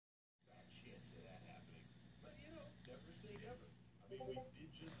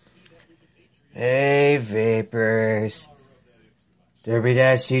Hey, vapors. Derby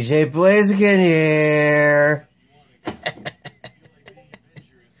Dash DJ Blaziken here.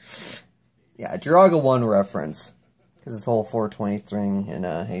 Yeah, Draga 1 reference. Because this whole 420 thing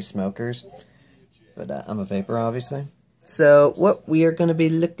and hey, smokers. But I'm a vapor, obviously. So, what we are going to be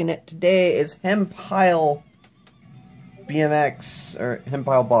looking at today is Hempile BMX, or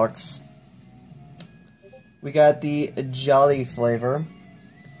Hempile box. We got the Jolly flavor.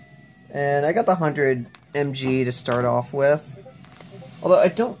 And I got the 100 mg to start off with. Although I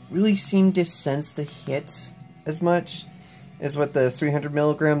don't really seem to sense the hit as much as with the 300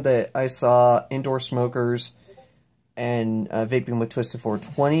 milligram that I saw Indoor Smokers and Vaping with Twisted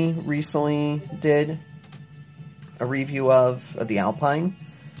 420 recently did a review of the Alpine.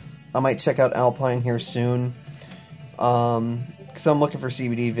 I might check out Alpine here soon. Because I'm looking for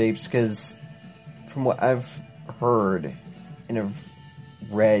CBD vapes, because from what I've heard and have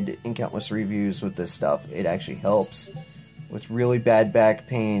read in countless reviews with this stuff, it actually helps with really bad back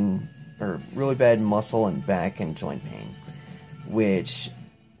pain, or really bad muscle and back and joint pain, which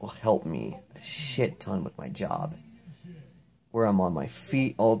will help me a shit ton with my job, where I'm on my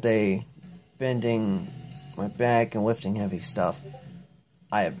feet all day, bending my back and lifting heavy stuff.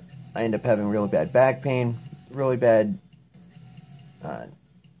 I end up having really bad back pain, really bad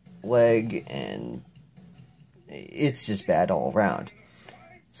leg, and it's just bad all around.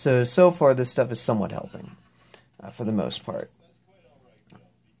 So far this stuff is somewhat helping, for the most part.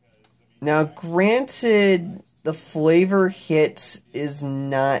 Now, granted, the flavor hit is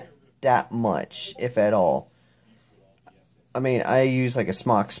not that much, if at all. I mean, I use like a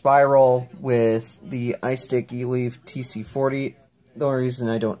Smock Spiral with the iStick E-Leaf TC40. The only reason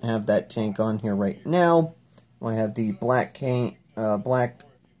I don't have that tank on here right now, I have the Black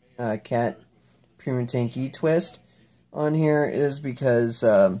Cat Premium Tank E-Twist on here, is because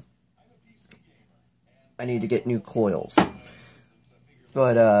I need to get new coils.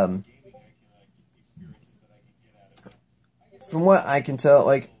 But from what I can tell,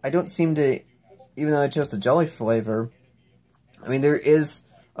 like, I don't seem to, even though I chose the Jolly flavor, I mean, there is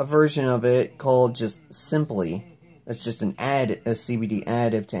a version of it called just Simply. That's just a CBD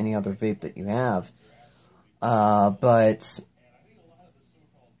additive to any other vape that you have. But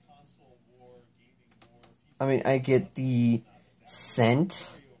I mean, I get the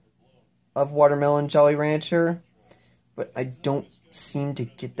scent of Watermelon Jolly Rancher, but I don't seem to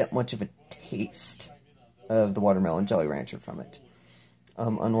get that much of a taste of the Watermelon Jolly Rancher from it.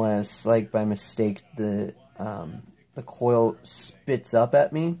 Unless, like, by mistake, the coil spits up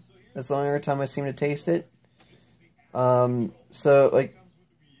at me. That's the only time I seem to taste it. So, like,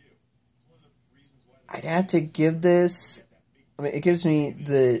 I'd have to give this, I mean, it gives me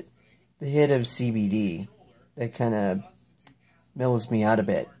the hit of CBD that kind of mellows me out a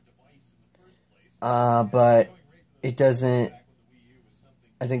bit. But it doesn't,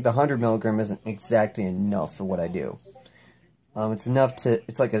 I think the 100 milligram isn't exactly enough for what I do. It's enough to,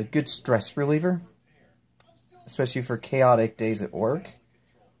 it's like a good stress reliever, especially for chaotic days at work.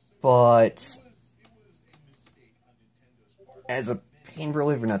 But as a pain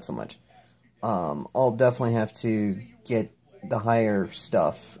reliever, not so much. I'll definitely have to get the higher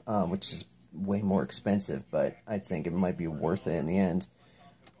stuff, which is way more expensive, but I think it might be worth it in the end.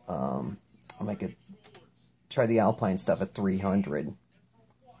 I might try the Alpine stuff at 300,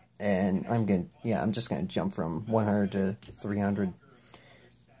 and I'm just gonna jump from 100 to 300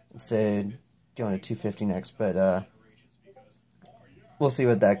 instead of going to 250 next, but we'll see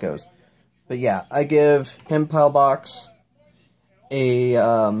what that goes. But yeah, I give Hempile box a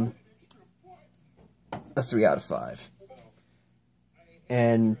 3 out of 5.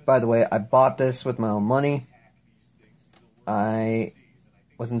 And by the way, I bought this with my own money. I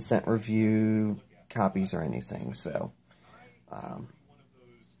wasn't sent review copies or anything, so I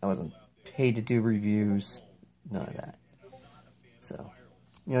wasn't paid to do reviews, none of that. So,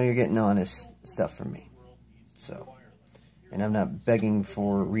 you know, you're getting honest stuff from me. So, and I'm not begging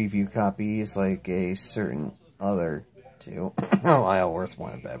for review copies like a certain other two. Oh, Isleworth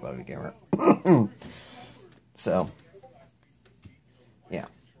wanted Bad Bobby Gamer. So, yeah.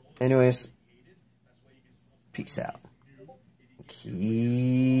 Anyways, peace out.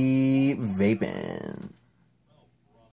 Keep vaping.